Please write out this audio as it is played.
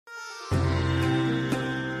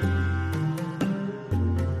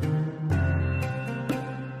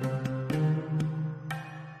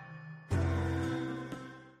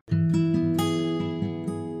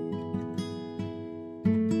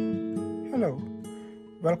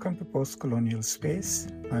Welcome to Postcolonial Space.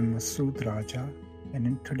 I'm Masood Raja, and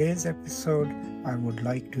in today's episode, I would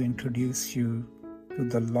like to introduce you to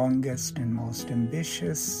the longest and most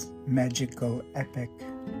ambitious magical epic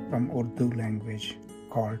from Urdu language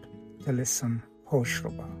called Tilsum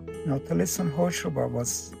Hoshruba. Now, Tilsum Hoshruba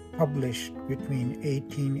was published between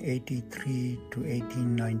 1883 to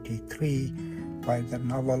 1893 by the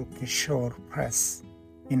Nawal Kishore Press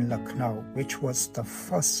in Lucknow, which was the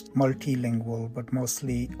first multilingual but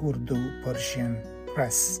mostly Urdu-Persian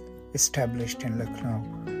press established in Lucknow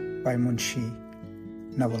by Munshi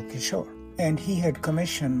Nawal Kishore. And he had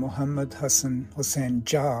commissioned Muhammad Hasan Hussain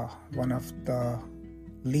Jah, one of the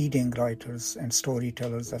leading writers and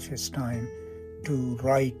storytellers of his time, to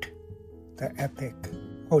write the epic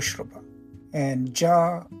Hoshruba. And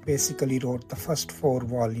Jah basically wrote the first 4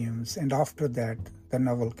 volumes, and after that, the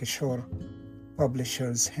Nawal Kishore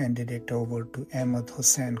publishers handed it over to Ahmad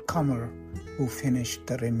Hussain Qamar, who finished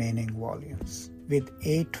the remaining volumes. With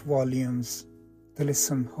 8 volumes,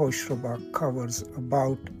 Tilsum Hoshruba covers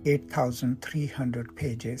about 8,300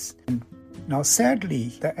 pages. And now, sadly,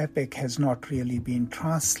 the epic has not really been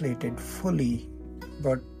translated fully,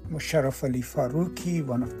 but Musharraf Ali Farooqi,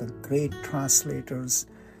 one of the great translators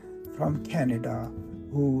from Canada,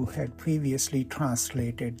 who had previously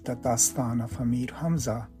translated the Dastan of Amir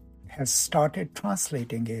Hamza, has started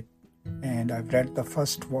translating it, and I've read the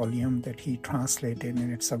first volume that he translated,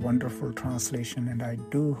 and it's a wonderful translation, and I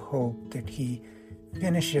do hope that he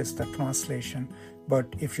finishes the translation.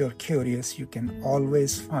 But if you're curious, you can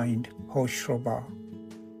always find Hoshruba,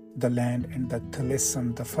 The Land and the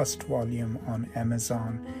Tilsum, the first volume, on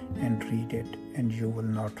Amazon and read it, and you will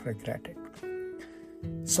not regret it.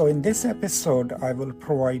 So in this episode, I will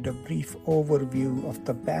provide a brief overview of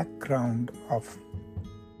the background of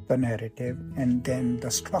the narrative, and then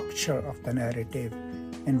the structure of the narrative,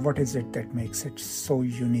 and what is it that makes it so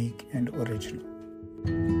unique and original.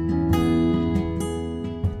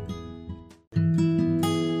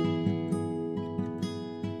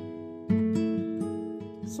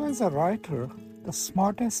 So as a writer, the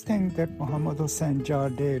smartest thing that Muhammad Hussain Jah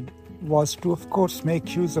did was to, of course,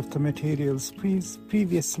 make use of the materials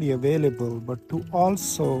previously available, but to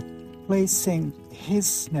also placing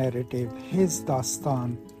his narrative, his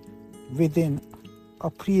dastan, within a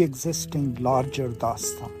pre-existing larger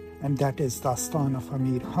dastan, and that is Dastan of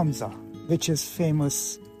Amir Hamza, which is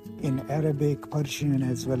famous in Arabic, Persian,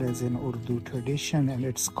 as well as in Urdu tradition, and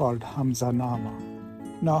it's called Hamzanama.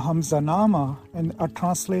 Now, Hamzanama, and a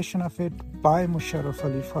translation of it by Musharraf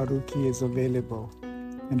Ali Farooqi is available,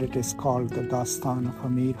 and it is called the Dastan of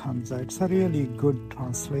Amir Hamza. It's a really good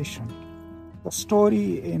translation. The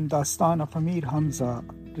story in Dastan of Amir Hamza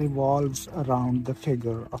revolves around the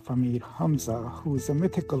figure of Amir Hamza, who is a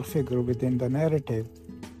mythical figure within the narrative,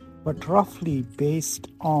 but roughly based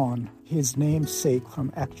on his namesake from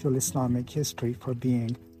actual Islamic history for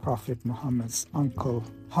being Prophet Muhammad's uncle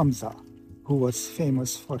Hamza, who was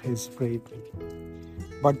famous for his bravery.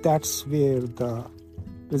 But that's where the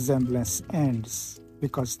resemblance ends,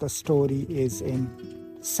 because the story is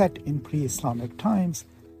set in pre-Islamic times,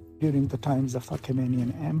 during the times of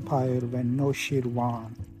Achaemenid Empire, when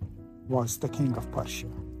Noshirwan was the king of Persia.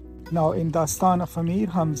 Now, in Dastan of Amir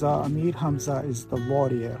Hamza is the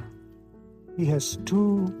warrior. He has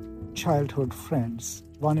 2 childhood friends.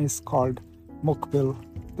 One is called Muqbil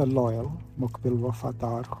the Loyal, Muqbil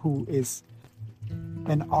Wafadar, who is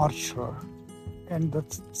an archer. And the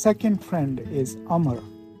second friend is Amr,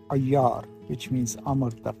 a Yar, which means Amr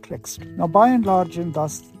the trickster. Now, by and large, in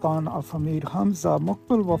Dastan of Amir Hamza,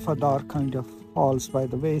 Muqbil Wafadar kind of falls by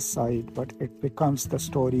the wayside, but it becomes the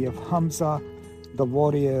story of Hamza, the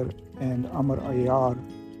warrior, and Amr Ayar,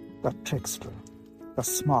 the trickster, the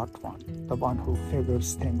smart one, the one who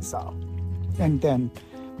figures things out. And then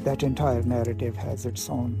that entire narrative has its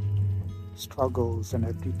own struggles and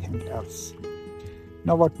everything else.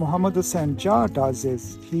 Now, what Muhammad Hussain Jah does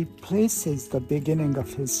is he places the beginning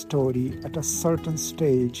of his story at a certain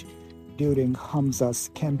stage during Hamza's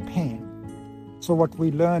campaign. So what we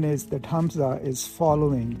learn is that Hamza is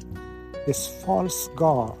following this false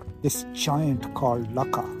god, this giant called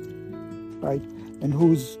Laka, right? And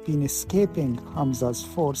who's been escaping Hamza's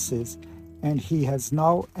forces, and he has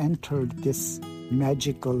now entered this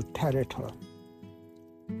magical territory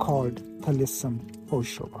called Tilsum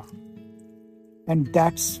Hoshruba. And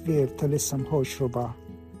that's where Tilsum Hoshruba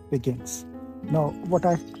begins. Now, what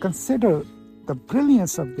I consider the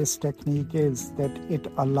brilliance of this technique is that it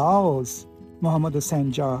allows Muhammad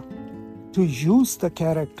Hussain Jah to use the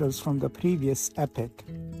characters from the previous epic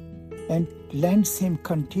and lends him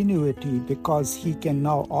continuity, because he can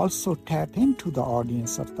now also tap into the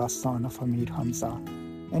audience of Dastan of Amir Hamza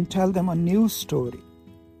and tell them a new story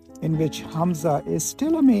in which Hamza is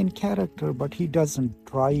still a main character, but he doesn't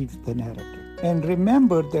drive the narrative. And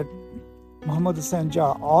remember that Muhammad Hussain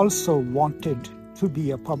Jah also wanted to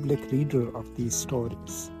be a public reader of these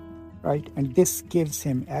stories, right? And this gives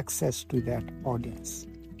him access to that audience.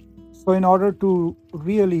 So in order to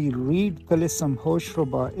really read Talisam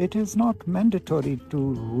Hoshruba, it is not mandatory to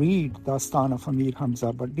read Dastan of Amir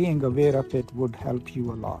Hamza, but being aware of it would help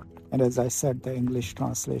you a lot. And as I said, the English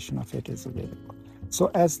translation of it is available. So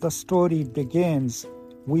as the story begins,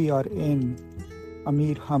 we are in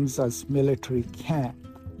Amir Hamza's military camp.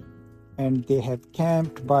 And they have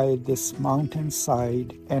camped by this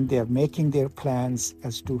mountainside, and they are making their plans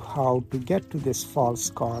as to how to get to this false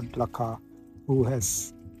god, Laka, who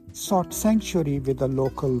has sought sanctuary with a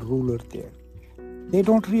local ruler there. They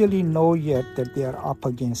don't really know yet that they are up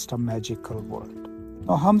against a magical world.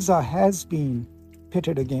 Now, Hamza has been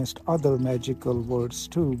pitted against other magical worlds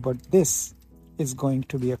too, but this is going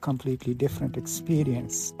to be a completely different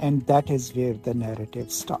experience, and that is where the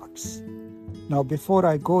narrative starts. Now, before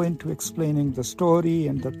I go into explaining the story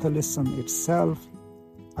and the Talisam itself,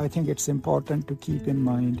 I think it's important to keep in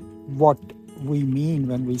mind what we mean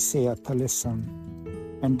when we say a Talisam,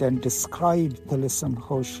 and then describe Talisam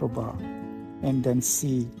Hoshruba, and then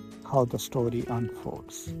see how the story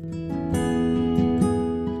unfolds.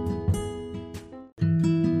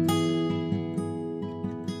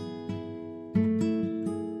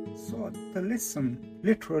 So, Talisam,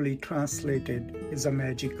 literally translated, is a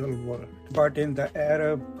magical word. But in the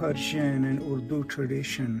Arab, Persian, and Urdu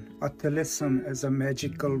tradition, a Talisam as a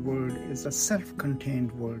magical word is a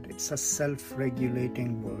self-contained word. It's a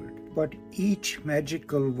self-regulating word. But each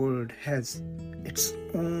magical word has its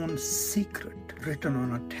own secret written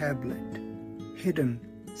on a tablet, hidden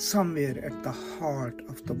somewhere at the heart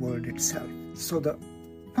of the word itself. So the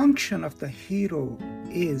function of the hero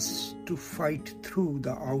is to fight through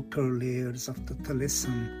the outer layers of the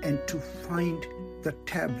Talisam and to find the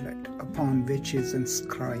tablet upon which is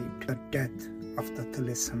inscribed the death of the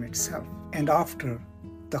Talisam itself. And after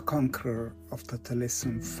the conqueror of the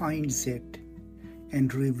Talisam finds it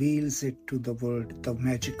and reveals it to the world, the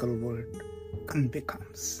magical world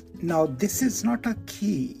becomes. Now, this is not a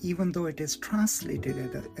key, even though it is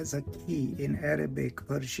translated as a key in Arabic,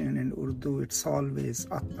 Persian, and Urdu. It's always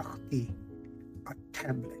a takhti, a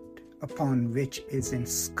tablet upon which is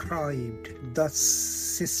inscribed the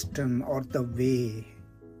system or the way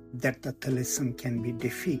that the Talisam can be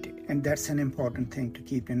defeated. And that's an important thing to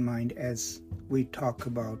keep in mind as we talk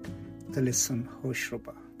about Talisam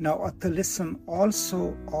Hoshruba. Now, a Talisam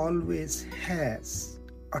also always has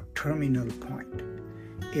a terminal point.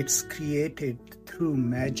 It's created through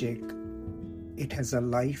magic. It has a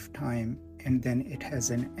lifetime, and then it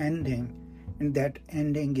has an ending, and that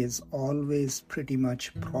ending is always pretty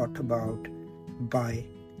much brought about by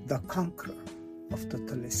the conqueror of the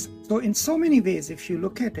Talisam. So in so many ways, if you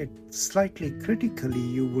look at it slightly critically,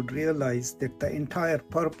 you would realize that the entire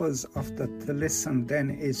purpose of the Talisam then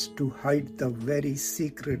is to hide the very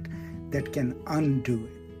secret that can undo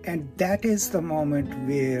it. And that is the moment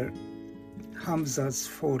where Hamza's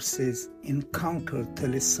forces encounter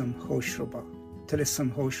Talisam Hoshruba.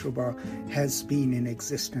 Talisam Hoshruba has been in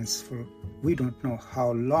existence for we don't know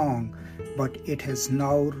how long, but it has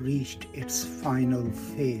now reached its final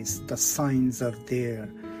phase. The signs are there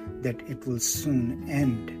that it will soon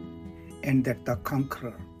end and that the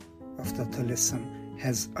conqueror of the Talisam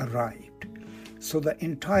has arrived. So the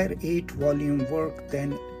entire 8-volume work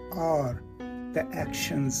then are the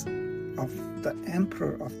actions of the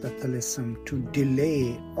emperor of the Talisam to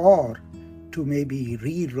delay or to maybe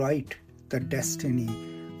rewrite the destiny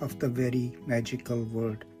of the very magical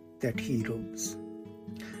world that he rules.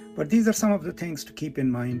 But these are some of the things to keep in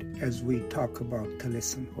mind as we talk about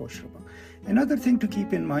Talisam Hoshruba. Another thing to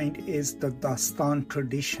keep in mind is the Dastan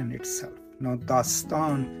tradition itself. Now,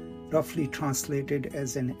 Dastan, roughly translated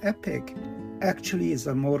as an epic, actually is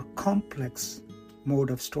a more complex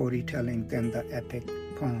mode of storytelling than the epic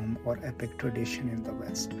poem or epic tradition in the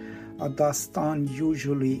West. A Dastan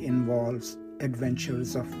usually involves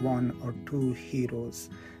adventures of one or two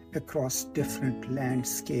heroes across different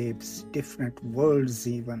landscapes, different worlds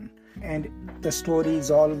even. And the story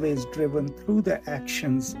is always driven through the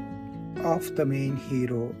actions of the main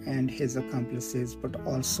hero and his accomplices, but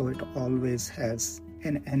also it always has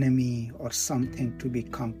an enemy or something to be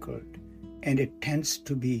conquered. And it tends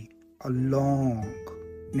to be a long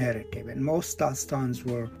narrative. And most Dastans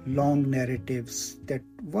were long narratives that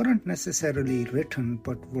weren't necessarily written,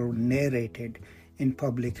 but were narrated in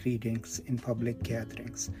public readings, in public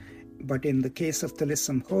gatherings. But in the case of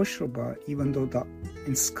Talisam Hoshruba, even though the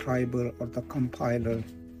inscriber or the compiler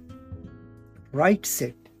writes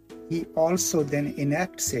it, he also then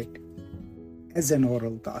enacts it as an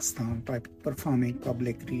oral dastan by performing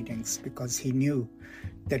public readings, because he knew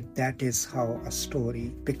that that is how a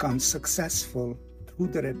story becomes successful through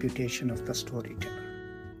the reputation of the storyteller.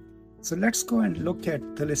 So let's go and look at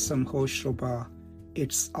Tillism Hoshruba,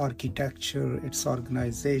 its architecture, its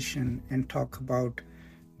organization, and talk about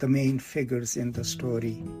the main figures in the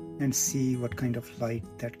story and see what kind of light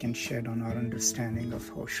that can shed on our understanding of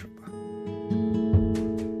Hoshruba.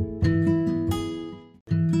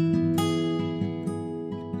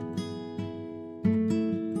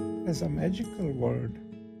 As a magical word,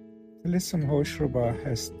 Tillism Hoshruba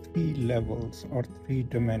has 3 levels or 3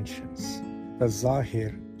 dimensions. The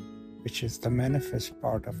Zahir, which is the manifest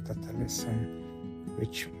part of the Tillism,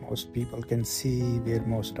 which most people can see, where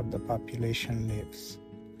most of the population lives.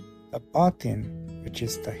 The Batin, which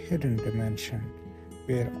is the hidden dimension,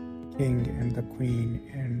 where king and the queen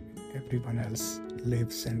and everyone else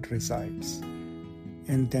lives and resides.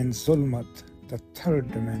 And then Zulmat, the third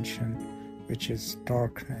dimension, which is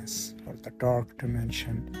darkness, or the dark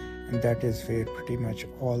dimension, and that is where pretty much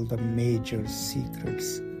all the major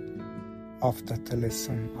secrets of the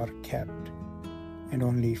Tillism are kept, and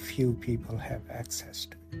only few people have access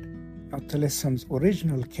to it. Now, Tillism's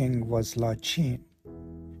original king was Lachin,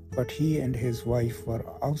 but he and his wife were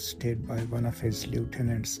ousted by one of his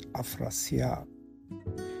lieutenants, Afrasiab.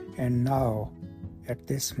 And now, at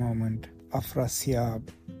this moment, Afrasiab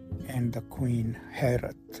and the queen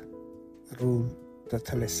Herat rule the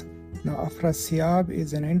Tillism. Now, Afrasiab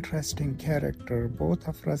is an interesting character. Both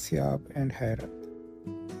Afrasiab and Herat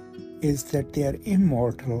is that they are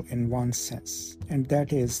immortal in one sense, and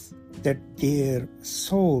that is that their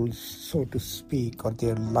souls, so to speak, or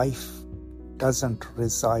their life doesn't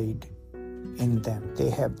reside in them. They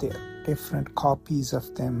have their different copies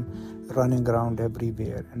of them running around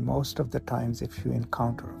everywhere, and most of the times if you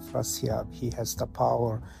encounter Afrasiab, he has the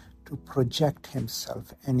power to project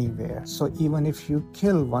himself anywhere. So even if you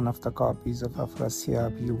kill one of the copies of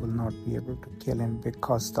Afrasiab, you will not be able to kill him,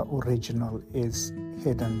 because the original is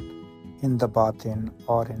hidden in the Batin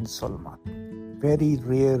or in Zulmat. Very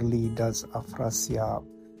rarely does Afrasiab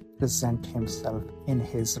present himself in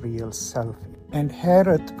his real self. And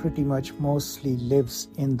Herat pretty much mostly lives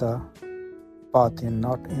in the Batin,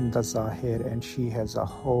 not in the Zahir, and she has a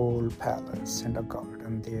whole palace and a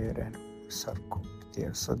garden there and circle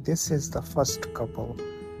there. So this is the first couple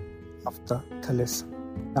of the Tillism.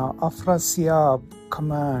 Now, Afrasiab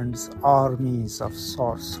commands armies of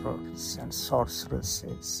sorcerers and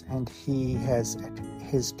sorceresses, and he has at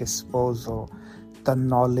his disposal the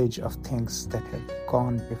knowledge of things that have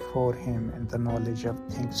gone before him and the knowledge of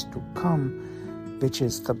things to come, which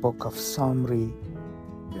is the book of Samri,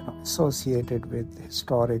 associated with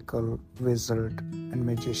historical wizard and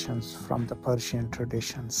magicians from the Persian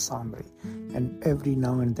tradition, Samri. And every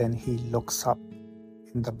now and then he looks up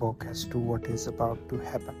in the book as to what is about to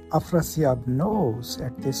happen. Afrasiab knows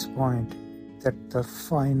at this point that the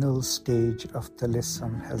final stage of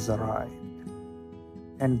Tillism has arrived,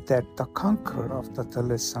 and that the conqueror of the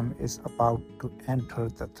Tillism is about to enter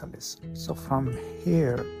the Tillism. So from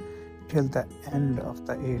here till the end of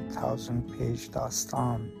the 8,000-page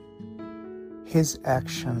Dastan, his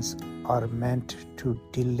actions are meant to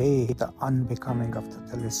delay the unbecoming of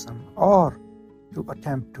the Tillism, or to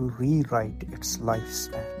attempt to rewrite its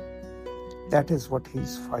lifespan. That is what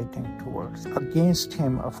he's fighting towards. Against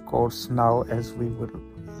him, of course, now as we will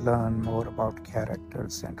learn more about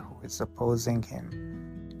characters and who is opposing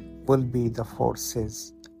him, will be the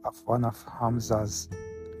forces of one of Hamza's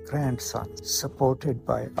grandsons, supported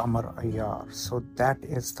by Amr Ayyar. So that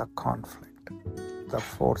is the conflict. The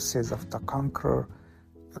forces of the conqueror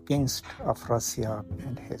against Afrasiab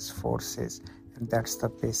and his forces. And that's the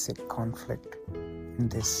basic conflict in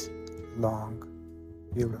this long,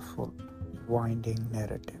 beautiful, winding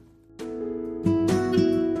narrative.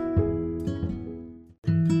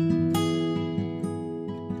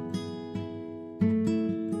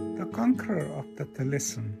 The conqueror of the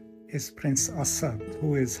Tillism is Prince Asad,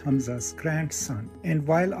 who is Hamza's grandson. And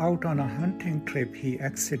while out on a hunting trip, he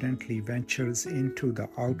accidentally ventures into the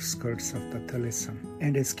outskirts of the Tillism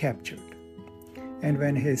and is captured. And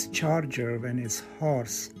when his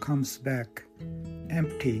horse comes back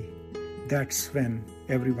empty, that's when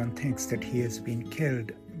everyone thinks that he has been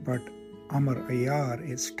killed. But Amr Ayyar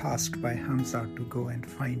is tasked by Hamza to go and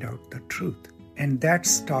find out the truth. And that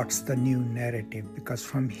starts the new narrative, because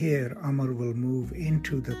from here Amr will move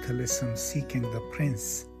into the Tillism seeking the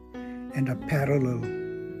prince, and a parallel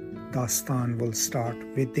Dastan will start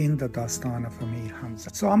within the Dastan of Amir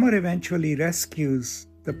Hamza. So Amr eventually rescues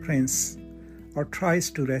the prince or tries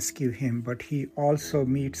to rescue him, but he also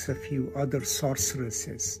meets a few other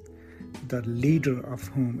sorceresses, the leader of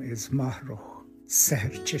whom is Mahruh,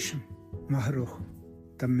 Seher Chisham, Mahruh,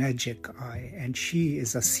 the magic eye, and she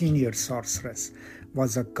is a senior sorceress,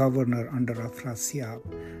 was a governor under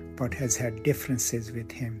Afrasiab, but has had differences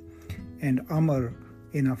with him. And Amr,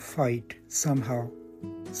 in a fight, somehow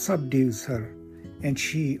subdues her, and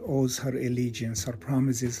she owes her allegiance or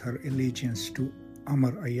promises her allegiance to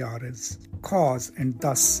Amr Ayar's cause, and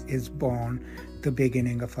thus is born the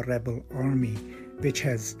beginning of a rebel army, which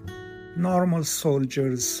has normal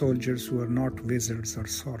soldiers who are not wizards or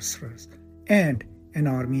sorcerers, and an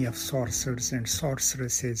army of sorcerers and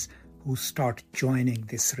sorceresses who start joining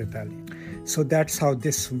this rebellion. So that's how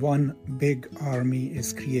this one big army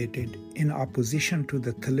is created in opposition to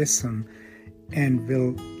the Talisan, and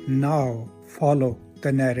will now follow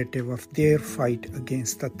the narrative of their fight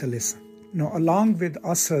against the Talisan. Now, along with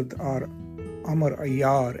Asad are Amr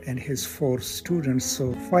Ayar and his 4 students,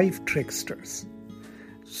 so 5 tricksters.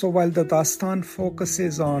 So while the Dastan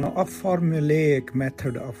focuses on a formulaic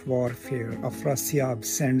method of warfare, Afrasiab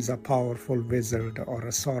sends a powerful wizard or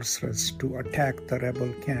a sorceress to attack the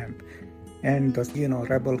rebel camp, and the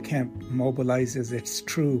rebel camp mobilizes its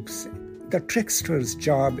troops. The trickster's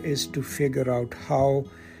job is to figure out how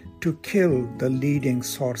to kill the leading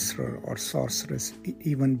sorcerer or sorceress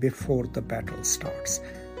even before the battle starts.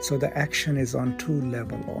 So the action is on 2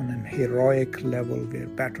 levels, on an heroic level where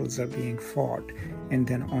battles are being fought, and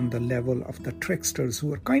then on the level of the tricksters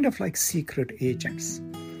who are kind of like secret agents.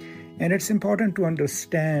 And it's important to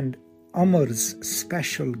understand Amr's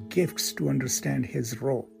special gifts to understand his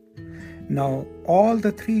role. Now, all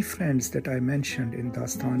the 3 friends that I mentioned in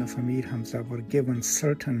Dastan of Amir Hamza were given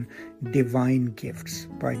certain divine gifts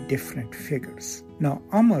by different figures. Now,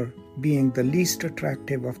 Amr, being the least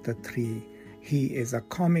attractive of the 3, he is a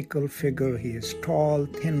comical figure. He is tall,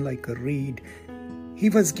 thin like a reed. He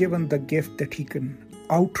was given the gift that he can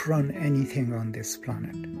outrun anything on this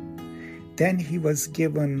planet. Then he was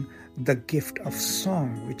given the gift of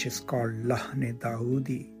song, which is called Lahne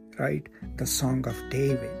Daudi, right? The song of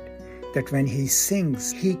David. That when he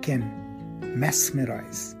sings, he can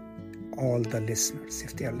mesmerize all the listeners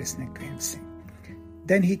if they are listening to him sing.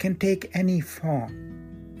 Then he can take any form.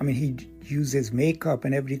 I mean, he uses makeup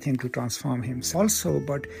and everything to transform himself also,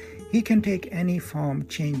 but he can take any form,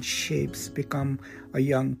 change shapes, become a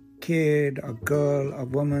young kid, a girl, a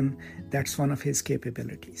woman. That's one of his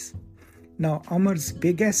capabilities. Now, Amr's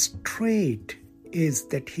biggest trait is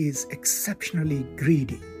that he is exceptionally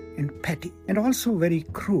greedy and petty and also very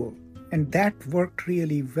cruel. And that worked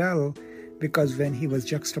really well because when he was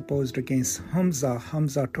juxtaposed against Hamza,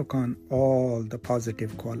 Hamza took on all the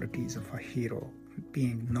positive qualities of a hero,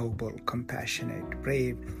 being noble, compassionate,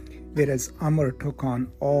 brave, whereas Amr took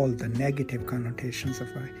on all the negative connotations of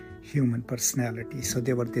a human personality. So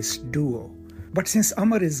they were this duo. But since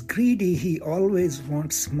Amr is greedy, he always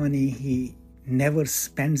wants money. He never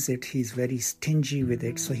spends it. He's very stingy with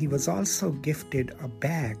it. So he was also gifted a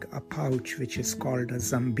bag, a pouch, which is called a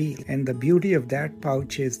zambil. And the beauty of that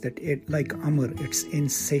pouch is that it, like Amr, it's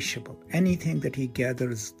insatiable. Anything that he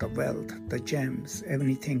gathers, the wealth, the gems,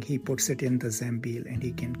 everything, he puts it in the zambil and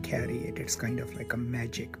he can carry it. It's kind of like a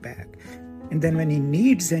magic bag. And then when he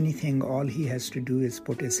needs anything, all he has to do is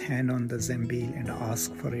put his hand on the zambil and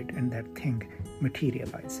ask for it, and that thing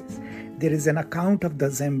materializes. There is an account of the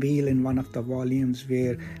zambil in one of the volumes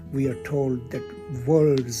where we are told that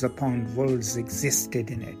worlds upon worlds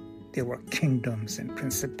existed in it. There were kingdoms and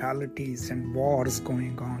principalities and wars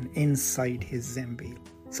going on inside his zambil.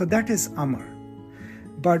 So that is Amr.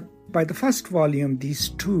 But by the first volume, these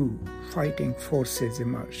 2 fighting forces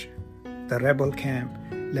emerge. The rebel camp,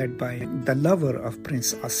 led by the lover of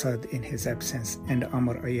Prince Asad in his absence, and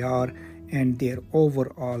Amr Ayar, and their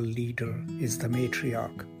overall leader is the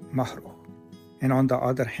matriarch Mahruh. And on the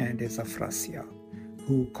other hand is Afrasiab,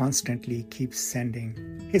 who constantly keeps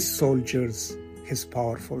sending his soldiers, his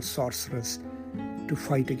powerful sorcerers, to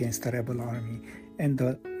fight against the rebel army. And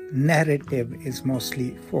the narrative is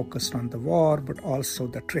mostly focused on the war, but also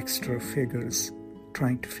the trickster figures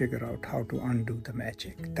trying to figure out how to undo the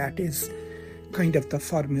magic. That is kind of the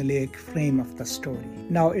formulaic frame of the story.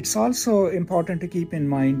 Now, it's also important to keep in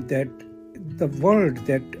mind that the world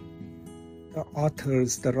that the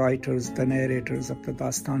authors, the writers, the narrators of the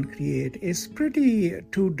Dastan create is pretty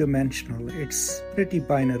two-dimensional. It's pretty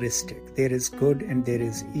binaristic. There is good and there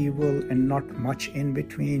is evil and not much in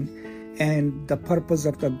between. And the purpose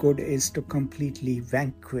of the good is to completely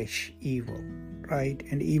vanquish evil. right?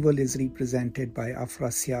 And evil is represented by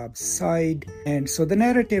Afrasiab's side. And so the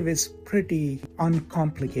narrative is pretty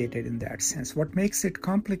uncomplicated in that sense. What makes it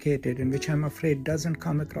complicated, and which I'm afraid doesn't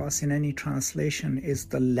come across in any translation, is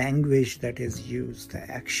the language that is used, the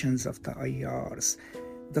actions of the ayars,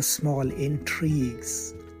 the small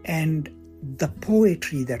intrigues, and the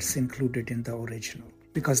poetry that's included in the original,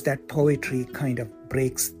 because that poetry kind of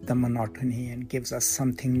breaks the monotony and gives us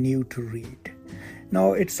something new to read.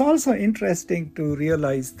 Now, it's also interesting to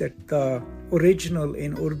realize that the original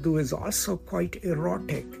in Urdu is also quite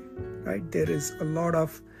erotic, right? There is a lot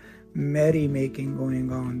of merrymaking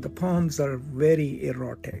going on. The poems are very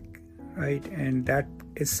erotic, right? And that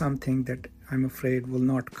is something that I'm afraid will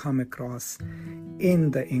not come across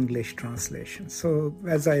in the English translation. So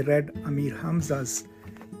as I read Amir Hamza's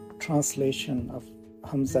translation of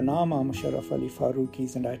Hamzanama, Musharraf Ali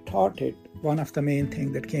Farooqi's, and I taught it, one of the main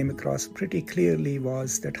things that came across pretty clearly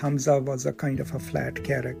was that Hamza was a kind of a flat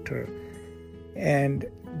character, and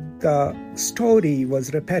the story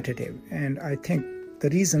was repetitive. And I think the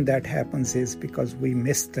reason that happens is because we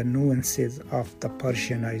miss the nuances of the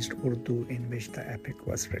Persianized Urdu in which the epic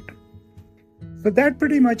was written. So that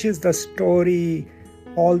pretty much is the story.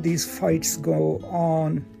 All these fights go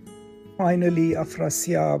on. Finally,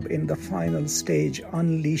 Afrasiab in the final stage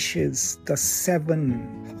unleashes the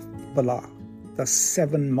 7 Bala, the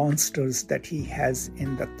 7 monsters that he has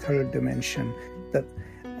in the third dimension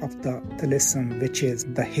of the Talism, which is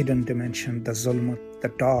the hidden dimension, the Zulmat, the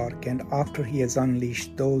dark. And after he has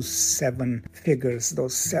unleashed those 7 figures,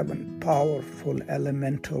 those 7 powerful,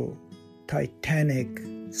 elemental, titanic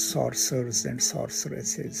sorcerers and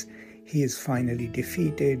sorceresses, he is finally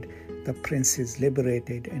defeated. The prince is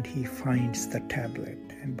liberated, and he finds the tablet.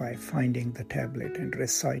 And by finding the tablet and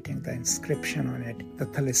reciting the inscription on it, the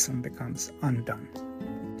Talism becomes undone.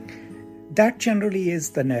 That generally is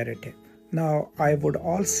the narrative. Now, I would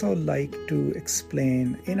also like to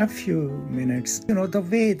explain in a few minutes, the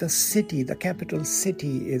way the city, the capital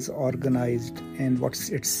city, is organized and what's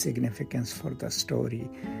its significance for the story.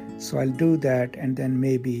 So I'll do that and then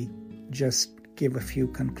maybe just give a few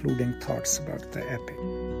concluding thoughts about the epic.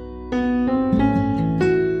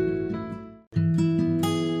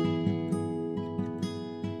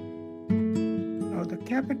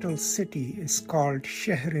 Capital city is called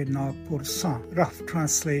Shehr-e-Napursan. Rough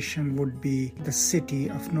translation would be the city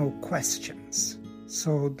of no questions.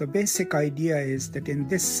 So the basic idea is that in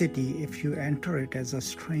this city, if you enter it as a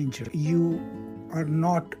stranger, you are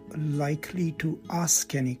not likely to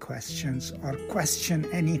ask any questions or question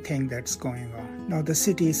anything that's going on. Now the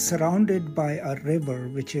city is surrounded by a river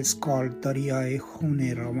which is called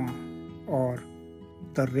Darya-e-Khun-e-Rawan, or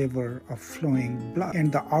the river of flowing blood,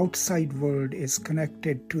 and the outside world is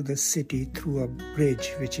connected to the city through a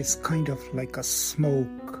bridge which is kind of like a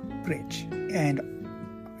smoke bridge. And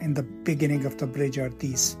in the beginning of the bridge are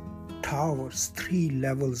these towers, 3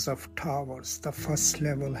 levels of towers. The first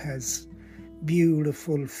level has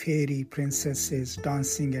beautiful fairy princesses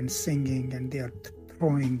dancing and singing, and they are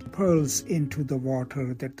throwing pearls into the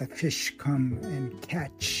water that the fish come and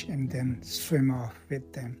catch and then swim off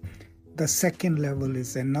with them. The second level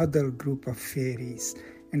is another group of fairies.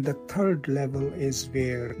 And the third level is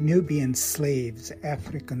where Nubian slaves,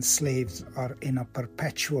 African slaves, are in a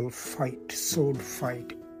perpetual fight, sword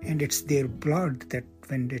fight. And it's their blood that,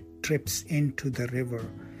 when it drips into the river,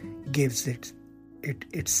 gives it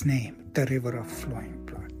its name, the river of flowing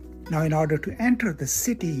blood. Now, in order to enter the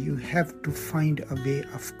city, you have to find a way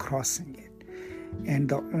of crossing it. And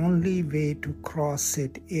the only way to cross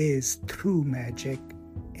it is through magic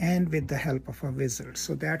and with the help of a wizard.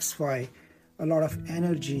 So that's why a lot of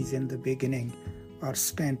energies in the beginning are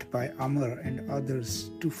spent by Amr and others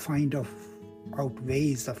to find out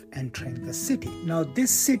ways of entering the city. Now this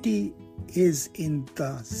city is in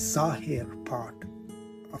the Zahir part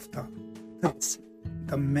of the Talism,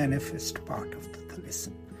 the manifest part of the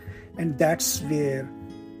Talism. And that's where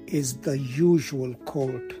is the usual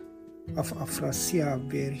court of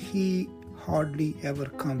Afrasiab, where he hardly ever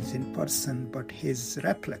comes in person, but his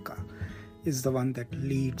replica is the one that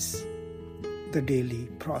leads the daily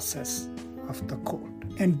process of the court.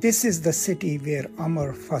 And this is the city where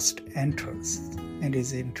Amr first enters and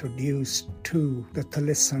is introduced to the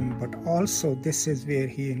Talism, but also this is where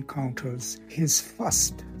he encounters his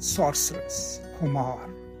first sorceress, Humar,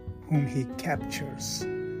 whom he captures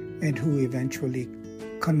and who eventually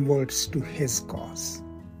converts to his cause.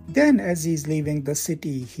 Then as he's leaving the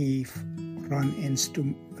city, he runs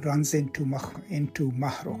into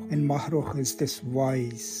Mahruh. And Mahruh is this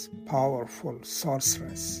wise, powerful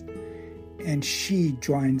sorceress. and she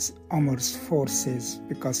joins Amar's forces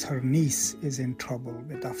because her niece is in trouble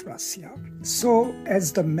with Afrasiab. So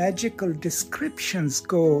as the magical descriptions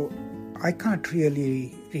go, I can't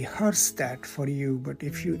really rehearse that for you, but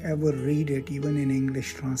if you ever read it, even in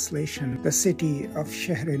English translation, the city of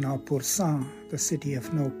Shehre-Napursan, the city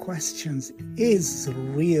of no questions, is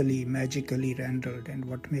really magically rendered. And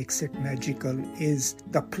what makes it magical is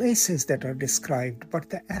the places that are described,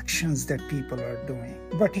 but the actions that people are doing.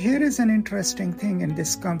 But here is an interesting thing, and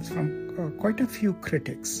this comes from quite a few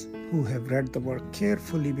critics who have read the work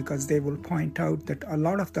carefully, because they will point out that a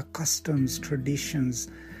lot of the customs, traditions,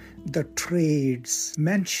 the trades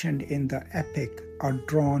mentioned in the epic are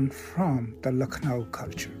drawn from the Lucknow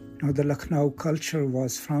culture. Now, the Lucknow culture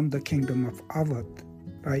was from the kingdom of Awadh,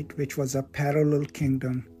 right, which was a parallel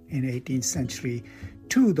kingdom in 18th century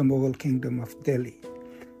to the Mughal kingdom of Delhi.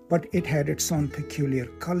 But it had its own peculiar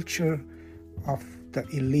culture of the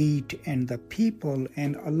elite and the people,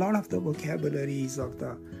 and a lot of the vocabularies of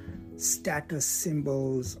the status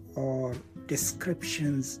symbols or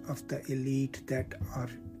descriptions of the elite that are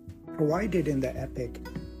provided in the epic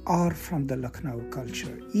are from the Lucknow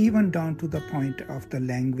culture, even down to the point of the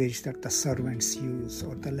language that the servants use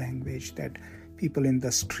or the language that people in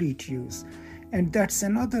the street use. And that's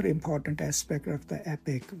another important aspect of the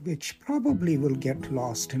epic, which probably will get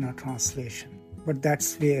lost in a translation. But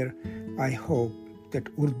that's where I hope that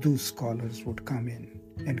Urdu scholars would come in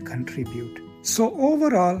and contribute. So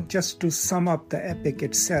overall, just to sum up the epic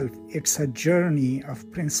itself, it's a journey of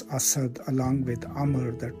Prince Asad along with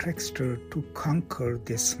Amr the trickster to conquer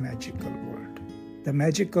this magical world. The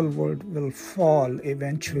magical world will fall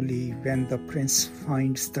eventually when the prince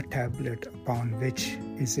finds the tablet upon which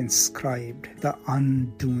is inscribed the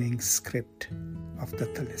undoing script of the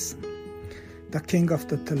Talisman. The king of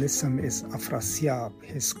the Talisman is Afrasiab,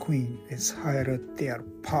 his queen is Hayrat. They are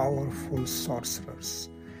powerful sorcerers,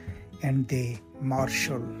 and they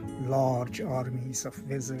marshal large armies of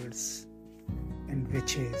wizards and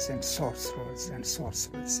witches and sorcerers and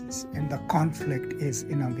sorceresses. And the conflict is,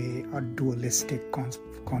 in a way, a dualistic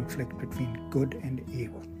conflict between good and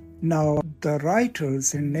evil. Now, the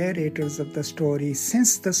writers and narrators of the story,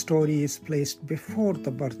 since the story is placed before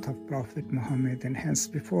the birth of Prophet Muhammad and hence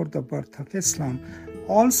before the birth of Islam,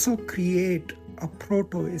 also create a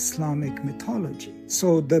proto-Islamic mythology.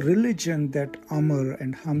 So the religion that Amr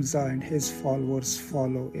and Hamza and his followers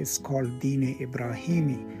follow is called Deen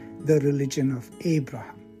Ibrahimi, the religion of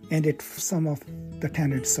Abraham. And it's some of the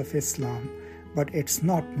tenets of Islam, but it's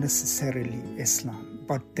not necessarily Islam.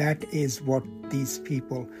 But that is what these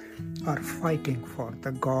people are fighting for.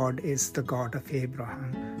 The God is the God of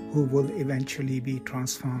Abraham, who will eventually be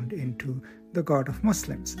transformed into the God of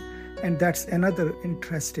Muslims. And that's another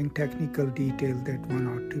interesting technical detail that one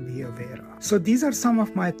ought to be aware of. So these are some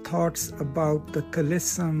of my thoughts about the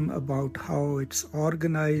Talisman, about how it's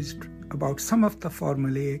organized, about some of the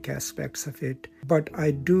formulaic aspects of it. But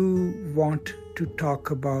I do want to talk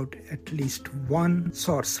about at least one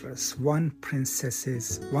sorceress, one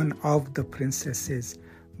of the princesses,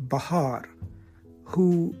 Bahar,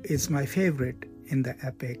 who is my favorite in the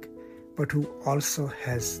epic, but who also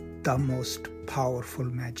has the most powerful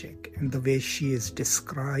magic. And the way she is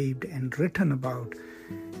described and written about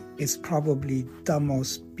is probably the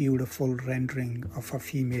most beautiful rendering of a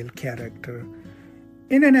female character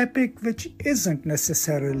in an epic which isn't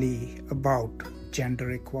necessarily about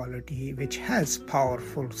gender equality, which has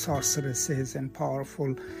powerful sorceresses and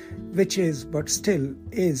powerful witches, but still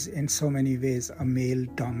is in so many ways a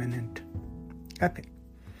male-dominant epic.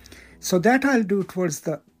 So that I'll do towards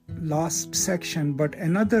the last section. But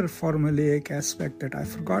another formulaic aspect that I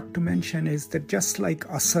forgot to mention is that just like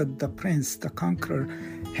Asad the prince, the conqueror,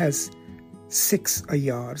 has 6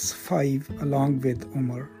 ayars, 5 along with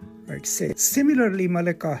Umar, right? Say similarly,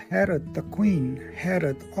 Malika Hayrat, the queen,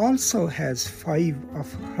 Hayrat also has 5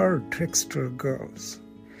 of her trickster girls.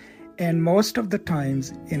 And most of the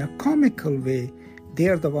times, in a comical way, they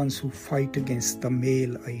are the ones who fight against the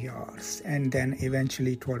male ayars. And then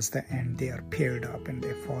eventually towards the end, they are paired up and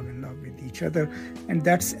they fall in love with each other. And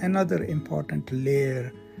that's another important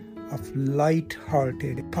layer of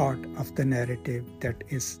light-hearted part of the narrative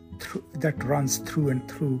that runs through and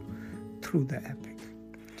through the epic.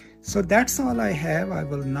 So that's all I have. I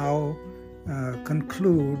will now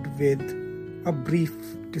conclude with a brief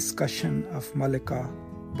discussion of Malika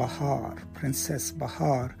Bahar, Princess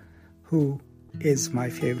Bahar, who is my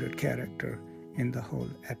favorite character in the whole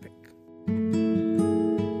epic.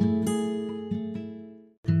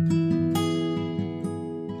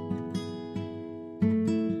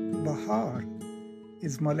 Bahar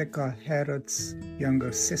is Malika Hayrat's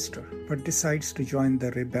younger sister, but decides to join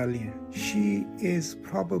the rebellion She is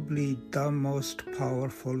probably the most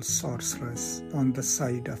powerful sorceress on the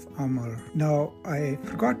side of Amr. Now, I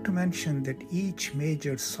forgot to mention that each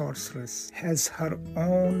major sorceress has her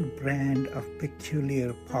own brand of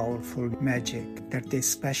peculiar powerful magic that they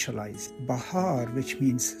specialize. Bahar, which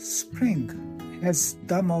means spring, has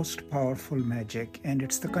the most powerful magic, and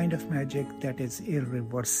it's the kind of magic that is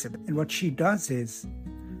irreversible. And what she does is,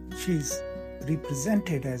 she's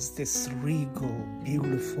represented as this regal,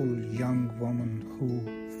 beautiful young woman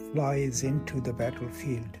who flies into the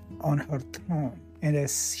battlefield on her throne. And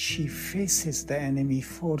as she faces the enemy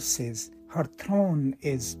forces, her throne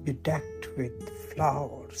is bedecked with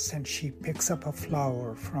flowers, and she picks up a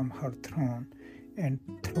flower from her throne and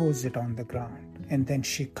throws it on the ground. And then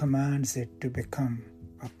she commands it to become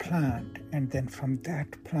a plant, and then from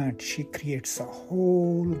that plant she creates a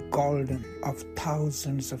whole garden of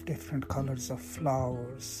thousands of different colors of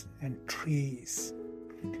flowers and trees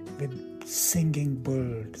with singing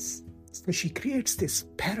birds. So she creates this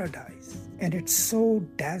paradise, and it's so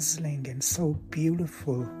dazzling and so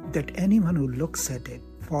beautiful that anyone who looks at it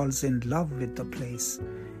falls in love with the place,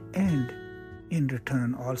 and in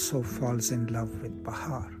return also falls in love with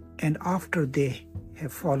Bahar. And after they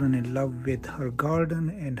have fallen in love with her garden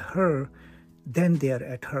and her, then they are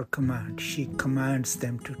at her command. She commands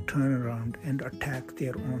them to turn around and attack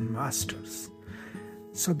their own masters.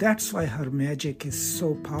 So that's why her magic is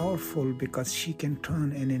so powerful, because she can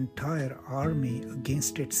turn an entire army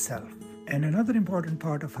against itself. And another important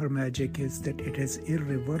part of her magic is that it is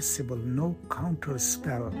irreversible. No counter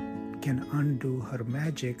spell can undo her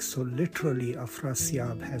magic. So literally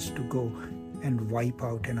Afrasiab has to go and wipe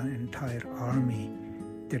out an entire army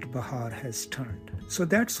that Bahar has turned. So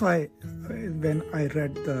that's why when I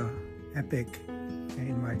read the epic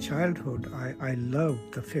in my childhood, I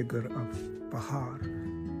loved the figure of Bahar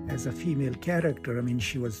as a female character. I mean,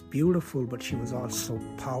 she was beautiful, but she was also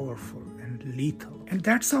powerful and lethal. And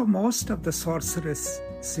that's how most of the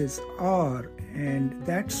sorceresses are. And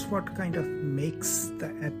that's what kind of makes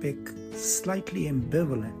the epic slightly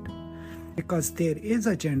ambivalent, because there is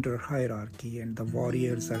a gender hierarchy and the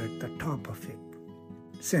warriors are at the top of it.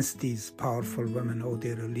 Since these powerful women owe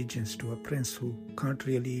their allegiance to a prince who can't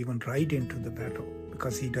really even ride into the battle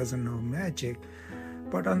because he doesn't know magic.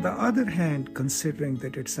 But on the other hand, considering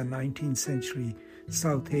that it's a 19th century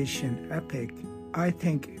South Asian epic, I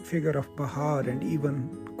think figure of Bahar and even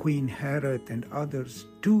Queen Harith and others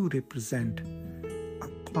do represent a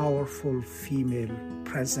powerful female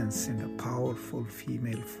presence and a powerful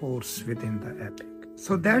female force within the epic.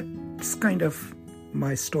 So that's kind of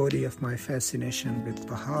my story of my fascination with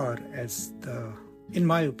Bahar as in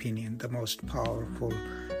my opinion, the most powerful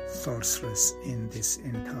sorceress in this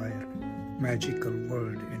entire magical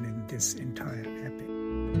world and in this entire epic.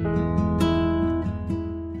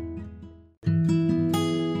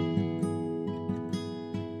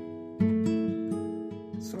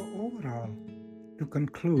 So overall, to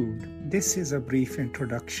conclude, this is a brief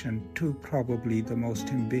introduction to probably the most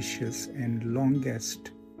ambitious and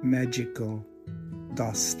longest magical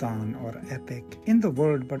dastan or epic in the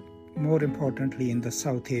world, but more importantly in the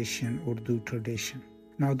South Asian Urdu tradition.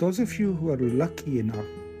 Now, those of you who are lucky enough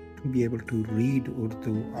to be able to read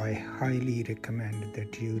Urdu, I highly recommend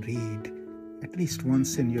that you read at least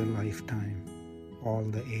once in your lifetime all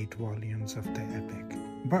the 8 volumes of the epic.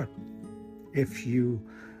 But if you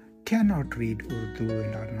cannot read Urdu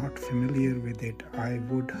and are not familiar with it, I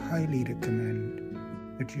would highly recommend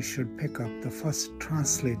that you should pick up the first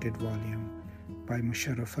translated volume by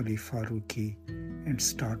Musharraf Ali Farooqi and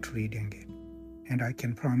start reading it. And I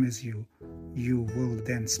can promise you, you will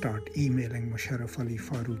then start emailing Musharraf Ali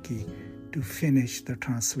Farooqi to finish the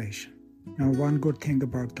translation. Now, one good thing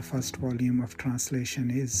about the first volume of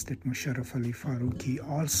translation is that Musharraf Ali Farooqi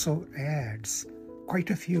also adds quite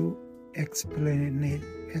a few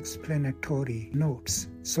explanatory notes.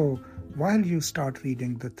 So while you start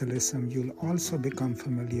reading the Talisam, you'll also become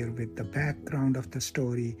familiar with the background of the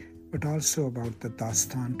story, but also about the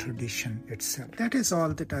Dastan tradition itself. That is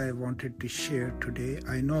all that I wanted to share today.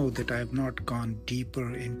 I know that I have not gone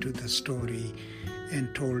deeper into the story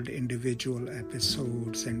and told individual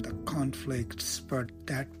episodes and the conflicts, but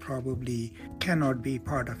that probably cannot be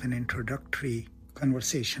part of an introductory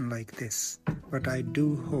conversation like this. But I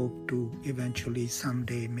do hope to eventually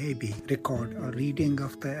someday maybe record a reading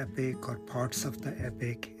of the epic or parts of the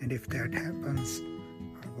epic, and if that happens,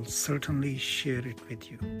 I will certainly share it with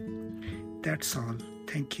you. That's all.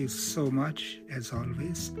 Thank you so much. As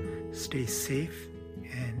always, stay safe,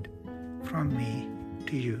 and from me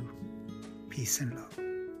to you, peace and love.